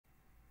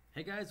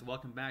Hey guys,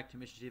 welcome back to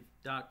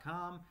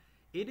MissionChief.com.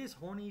 It is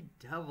Horny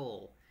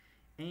Devil,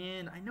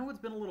 and I know it's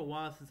been a little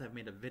while since I've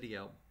made a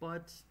video,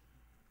 but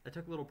I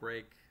took a little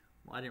break.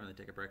 Well, I didn't really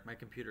take a break. My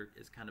computer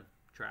is kind of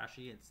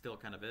trashy. It still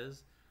kind of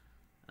is.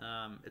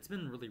 It's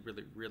been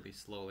really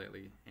slow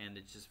lately, and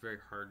it's just very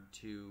hard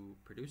to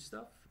produce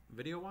stuff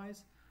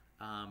video-wise.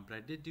 But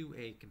I did do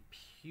a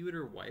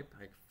computer wipe.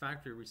 I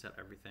factory reset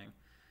everything,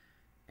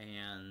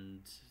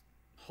 and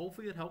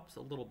hopefully it helps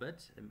a little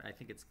bit. I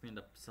think it's cleaned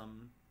up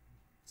some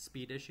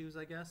speed issues,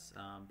 I guess,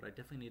 but I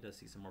definitely need to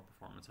see some more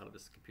performance out of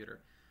this computer.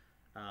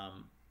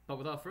 But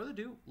without further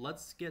ado,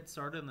 let's get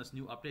started on this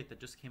new update that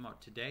just came out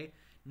today.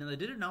 Now, they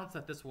did announce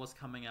that this was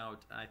coming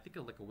out, I think,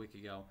 like a week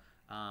ago,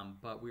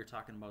 but we were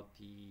talking about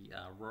the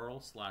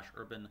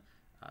rural/urban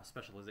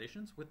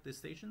specializations with the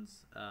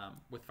stations,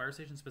 with fire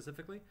stations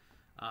specifically.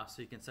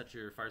 So you can set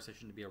your fire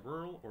station to be a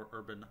rural or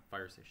urban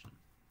fire station.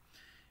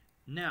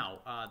 Now,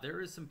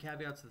 there is some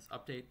caveats to this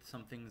update,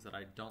 some things that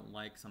I don't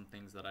like, some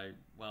things that I,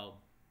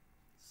 well,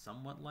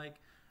 somewhat like.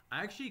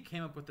 I actually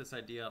came up with this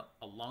idea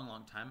a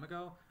long time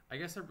ago. I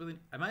guess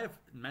I might have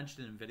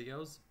mentioned it in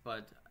videos,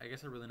 but I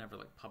guess I really never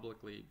like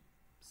publicly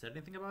said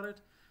anything about it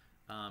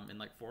in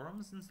like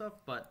forums and stuff.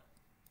 But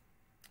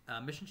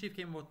Mission Chief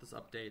came up with this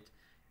update,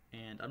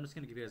 and I'm just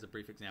going to give you guys a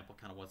brief example,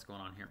 kind of what's going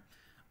on here.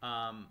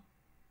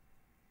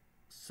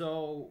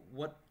 So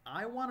what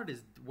I wanted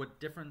is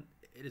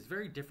it is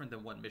very different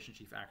than what Mission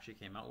Chief actually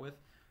came out with.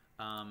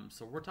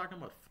 So we're talking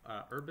about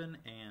urban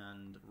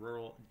and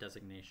rural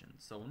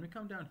designations. So when we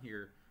come down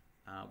here,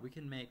 we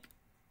can make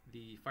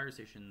the fire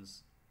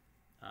stations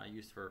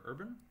used for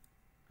urban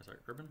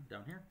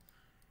down here,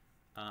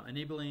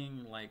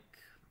 enabling like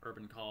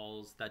urban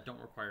calls that don't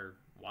require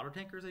water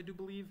tankers, I do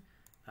believe.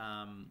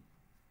 I'd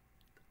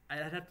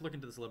have to look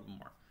into this a little bit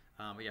more.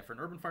 But yeah, for an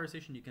urban fire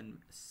station, you can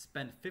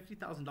spend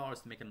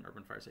 $50,000 to make it an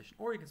urban fire station,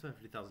 or you can spend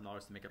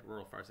 $50,000 to make it a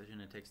rural fire station,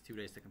 and it takes 2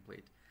 days to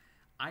complete.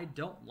 I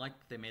don't like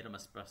that they made them a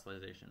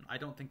specialization. I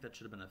don't think that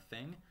should have been a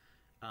thing,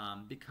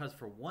 because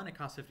for one, it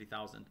costs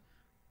 $50,000.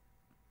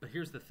 But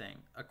here's the thing: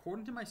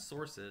 according to my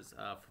sources,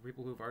 for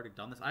people who've already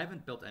done this, I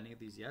haven't built any of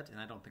these yet, and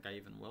I don't think I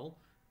even will.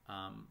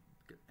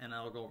 And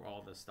I'll go over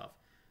all this stuff.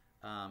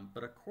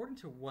 But according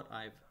to what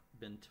I've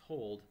been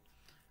told,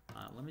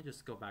 let me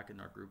just go back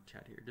in our group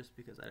chat here, just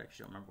because I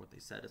actually don't remember what they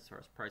said as far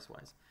as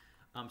price-wise.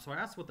 So I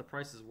asked what the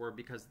prices were,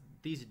 because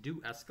these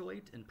do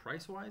escalate in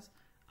price-wise.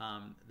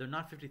 They're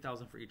not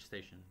 $50,000 for each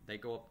station. They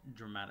go up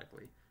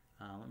dramatically.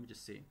 Let me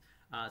just see.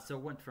 So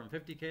it went from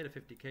 50K to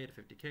 50K to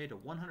 50K to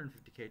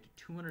 150K to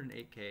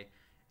 208K,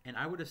 and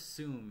I would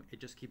assume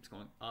it just keeps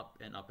going up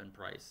and up in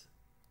price.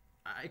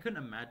 I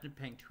couldn't imagine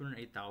paying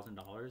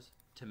 $208,000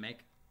 to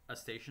make a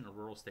station, a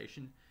rural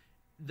station.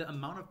 The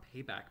amount of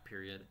payback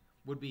period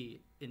would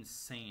be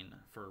insane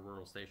for a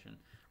rural station.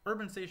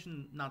 Urban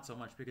station, not so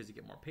much, because you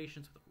get more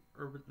patience with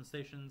urban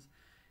stations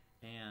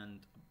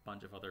and a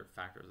bunch of other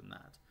factors in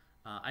that.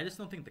 I just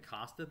don't think the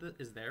cost of it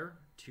is there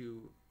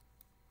to,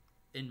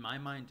 in my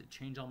mind, to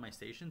change all my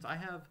stations. I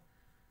have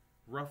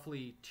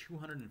roughly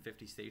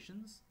 250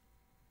 stations,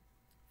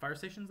 fire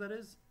stations that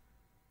is,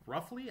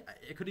 roughly.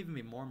 It could even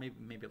be more,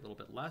 maybe a little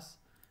bit less.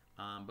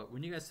 But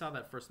when you guys saw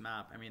that first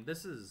map, I mean,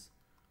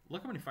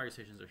 look how many fire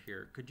stations are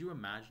here. Could you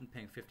imagine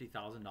paying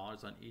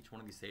 $50,000 on each one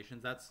of these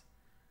stations? That's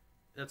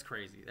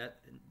crazy.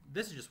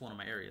 This is just one of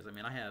my areas. I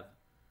mean, I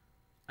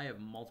have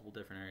multiple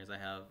different areas. I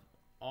have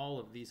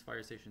all of these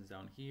fire stations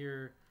down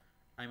here.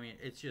 I mean,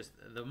 it's just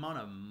the amount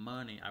of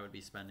money I would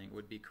be spending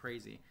would be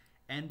crazy.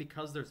 And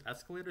because there's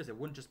escalators, it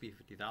wouldn't just be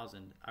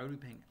 $50,000. I would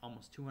be paying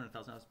almost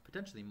 $200,000,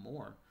 potentially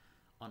more,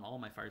 on all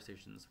my fire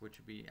stations, which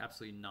would be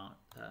absolutely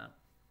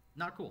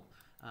not cool.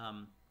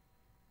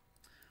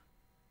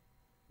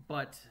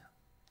 But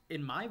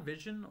in my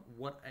vision,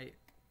 what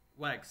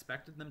I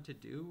expected them to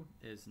do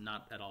is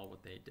not at all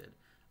what they did.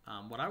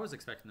 What I was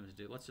expecting them to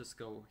do, let's just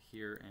go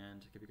here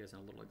and give you guys a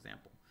little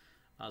example.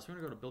 So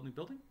we're going to go to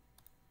building,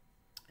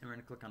 and we're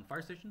going to click on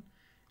fire station.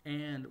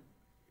 And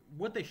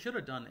what they should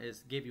have done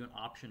is gave you an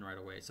option right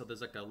away. So there's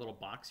like a little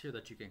box here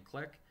that you can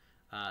click.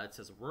 It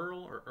says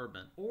rural or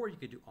urban, or you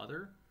could do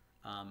other.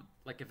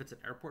 Like if it's an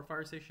airport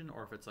fire station,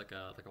 or if it's like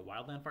a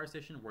wildland fire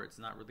station where it's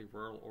not really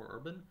rural or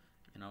urban,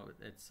 you know,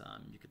 it's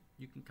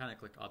you can kind of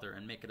click other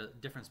and make it a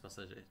different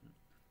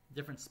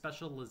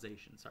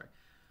specialization. Sorry,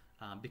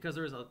 because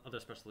there is other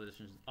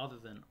specializations other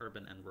than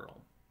urban and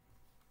rural.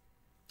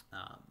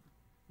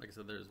 Like I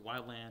said, there's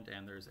wildland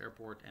and there's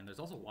airport, and there's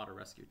also water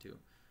rescue too.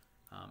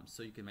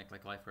 So you can make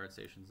like lifeguard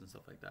stations and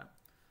stuff like that.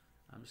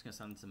 I'm just gonna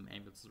send some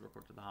ambulances real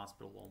quick to the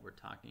hospital while we're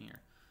talking here.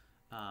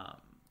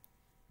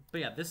 But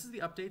yeah, this is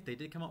the update. They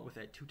did come out with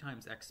a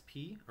 2x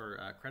XP, or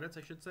credits,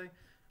 I should say,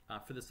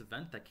 for this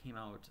event that came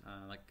out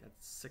like at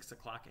 6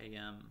 o'clock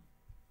a.m.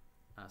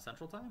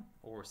 Central Time,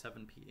 or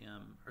 7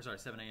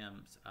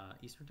 a.m.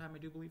 Eastern Time, I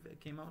do believe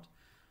it came out.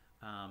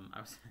 I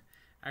was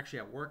actually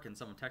at work, and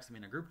someone texted me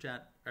in a group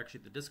chat,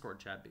 actually the Discord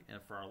chat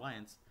for our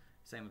Alliance,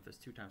 saying that there's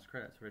 2x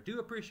credits. But I do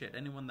appreciate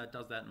anyone that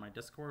does that in my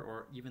Discord,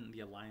 or even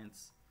the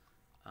Alliance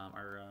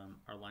our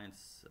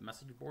Alliance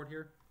message board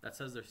here that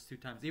says there's 2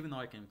 times, even though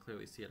I can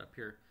clearly see it up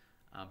here.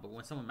 But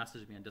when someone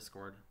messages me on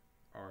Discord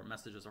or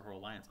messages our whole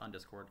Alliance on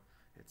Discord,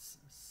 it's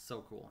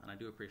so cool, and I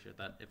do appreciate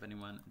that if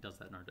anyone does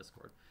that in our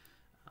Discord.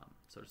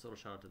 So just a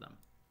little shout out to them.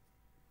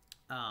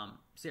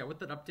 So yeah, with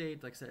that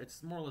update, like I said,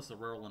 it's more or less a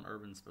rural and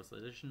urban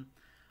specialization.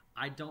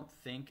 I don't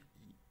think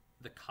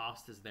the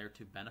cost is there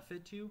to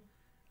benefit you.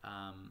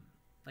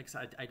 Like I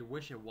said, I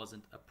wish it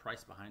wasn't a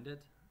price behind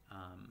it.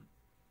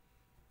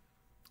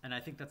 And I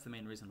think that's the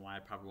main reason why I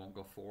probably won't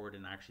go forward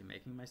in actually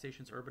making my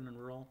stations urban and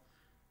rural.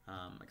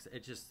 Like I said,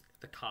 it just,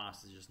 the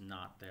cost is just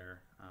not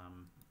there,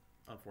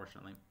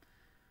 unfortunately.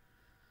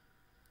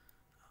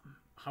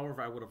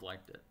 However, I would have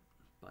liked it,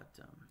 but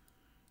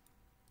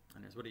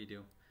anyways, what do you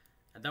do?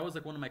 And that was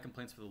like one of my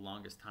complaints for the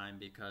longest time,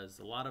 because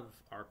a lot of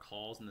our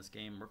calls in this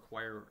game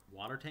require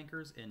water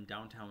tankers in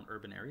downtown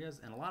urban areas,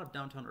 and a lot of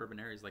downtown urban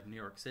areas like New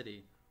York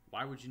City,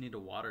 why would you need a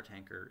water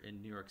tanker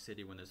in New York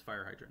City when there's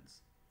fire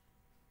hydrants?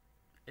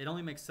 It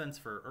only makes sense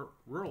for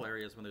rural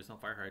areas when there's no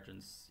fire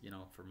hydrants, you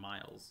know, for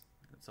miles,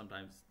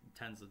 sometimes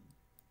tens of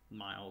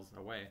miles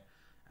away,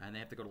 and they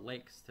have to go to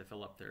lakes to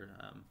fill up their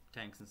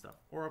tanks and stuff,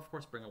 or of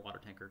course bring a water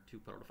tanker to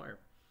put out a fire.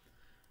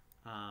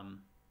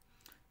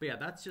 But yeah,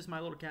 that's just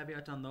my little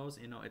caveat on those.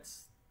 You know,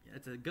 it's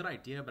a good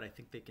idea, but I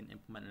think they can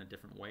implement it in a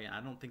different way.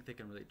 I don't think they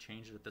can really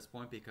change it at this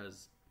point,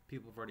 because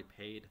people have already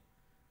paid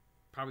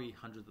probably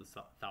hundreds of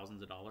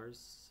thousands of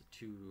dollars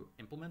to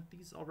implement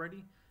these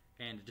already,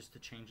 and just to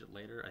change it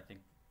later, I think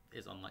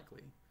is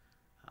unlikely.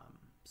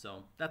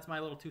 So that's my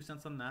little 2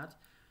 cents on that.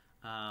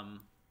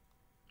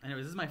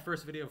 Anyways, this is my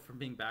first video from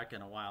being back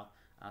in a while,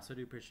 so I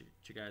do appreciate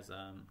you guys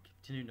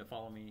continuing to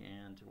follow me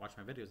and to watch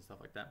my videos and stuff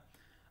like that.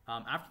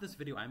 After this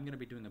video, I'm going to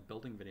be doing a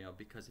building video,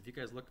 because if you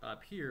guys look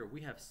up here,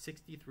 we have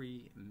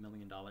 $63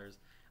 million.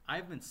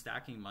 I've been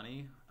stacking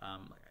money.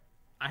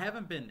 I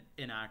haven't been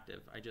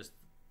inactive.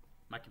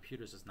 My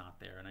computer's just not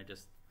there, and I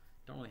just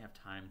don't really have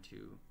time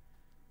to...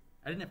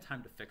 I didn't have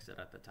time to fix it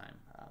at the time.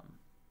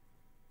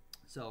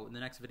 So in the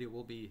next video,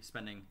 we'll be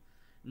spending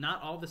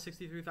not all the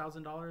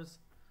 $63,000,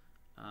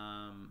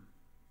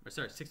 or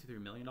sorry,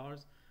 $63 million,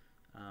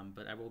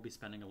 but I will be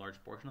spending a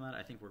large portion of that.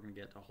 I think we're going to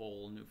get a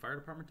whole new fire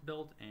department to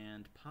build,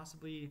 and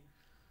possibly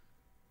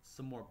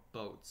some more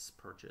boats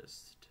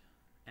purchased,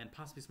 and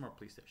possibly some more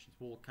police stations.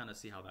 We'll kind of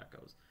see how that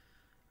goes.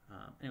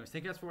 Anyways,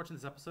 thank you guys for watching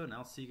this episode, and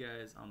I'll see you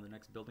guys on the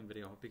next building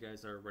video. Hope you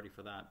guys are ready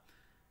for that.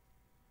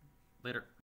 Later.